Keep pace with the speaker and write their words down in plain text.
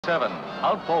7,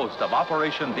 outpost of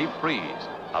Operation Deep Freeze,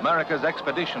 America's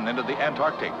expedition into the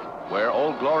Antarctic, where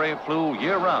Old Glory flew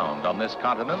year-round on this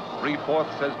continent, 3/4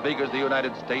 as big as the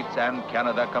United States and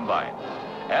Canada combined.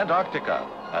 Antarctica,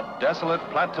 a desolate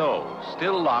plateau,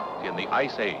 still locked in the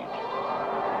Ice Age.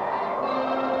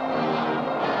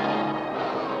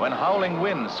 When howling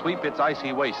winds sweep its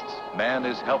icy wastes, man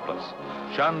is helpless.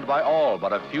 Shunned by all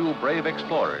but a few brave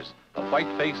explorers, the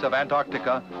white face of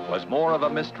Antarctica was more of a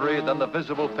mystery than the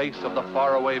visible face of the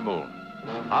faraway moon.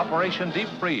 Operation Deep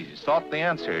Freeze sought the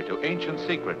answer to ancient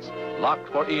secrets locked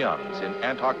for eons in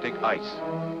Antarctic ice.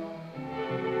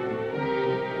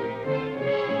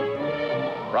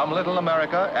 From Little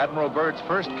America, Admiral Byrd's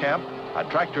first camp, a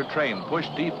tractor train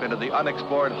pushed deep into the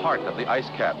unexplored heart of the ice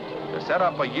cap to set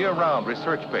up a year-round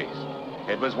research base.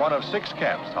 It was one of 6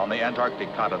 camps on the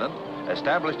Antarctic continent,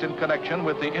 established in connection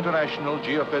with the International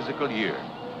Geophysical Year.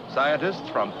 Scientists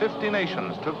from 50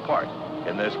 nations took part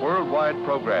in this worldwide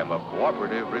program of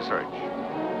cooperative research.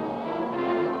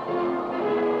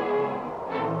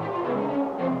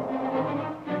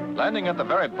 Landing at the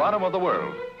very bottom of the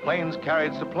world, planes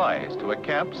carried supplies to a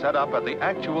camp set up at the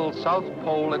actual South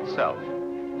Pole itself.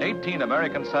 18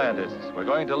 American scientists were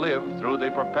going to live through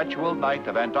the perpetual night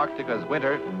of Antarctica's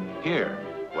winter here,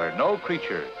 where no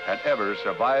creature had ever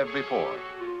survived before.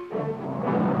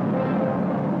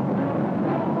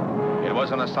 It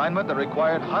was an assignment that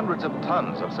required hundreds of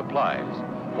tons of supplies,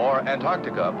 for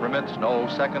Antarctica permits no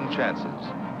second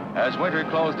chances. As winter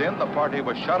closed in, the party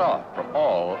was shut off from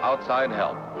all outside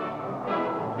help.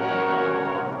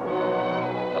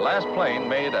 The last plane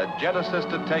made a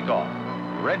jet-assisted takeoff,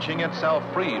 wrenching itself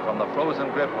free from the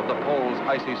frozen grip of the pole's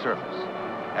icy surface.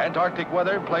 Antarctic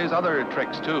weather plays other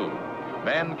tricks too.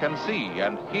 Man can see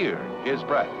and hear his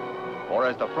breath, for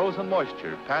as the frozen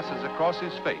moisture passes across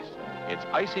his face, its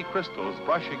icy crystals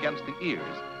brush against the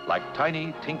ears like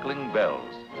tiny tinkling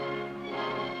bells.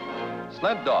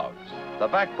 Sled dogs, the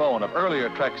backbone of earlier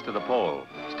treks to the pole,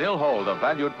 still hold a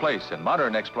valued place in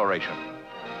modern exploration.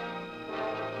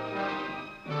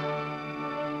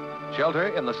 Shelter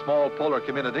in the small polar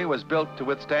community was built to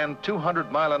withstand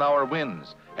 200-mile-an-hour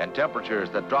winds and temperatures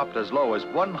that dropped as low as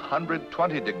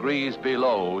 120 degrees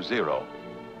below zero.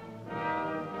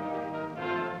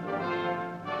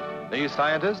 These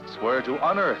scientists were to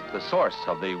unearth the source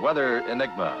of the weather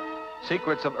enigma.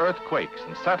 Secrets of earthquakes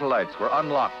and satellites were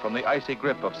unlocked from the icy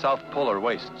grip of South Polar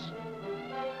wastes.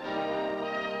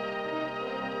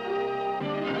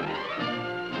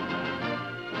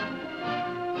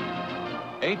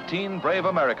 "18 brave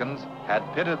Americans had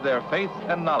pitted their faith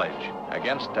and knowledge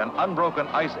against an unbroken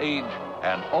ice age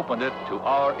and opened it to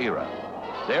our era.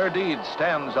 Their deed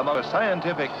stands among the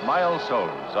scientific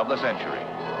milestones of the century.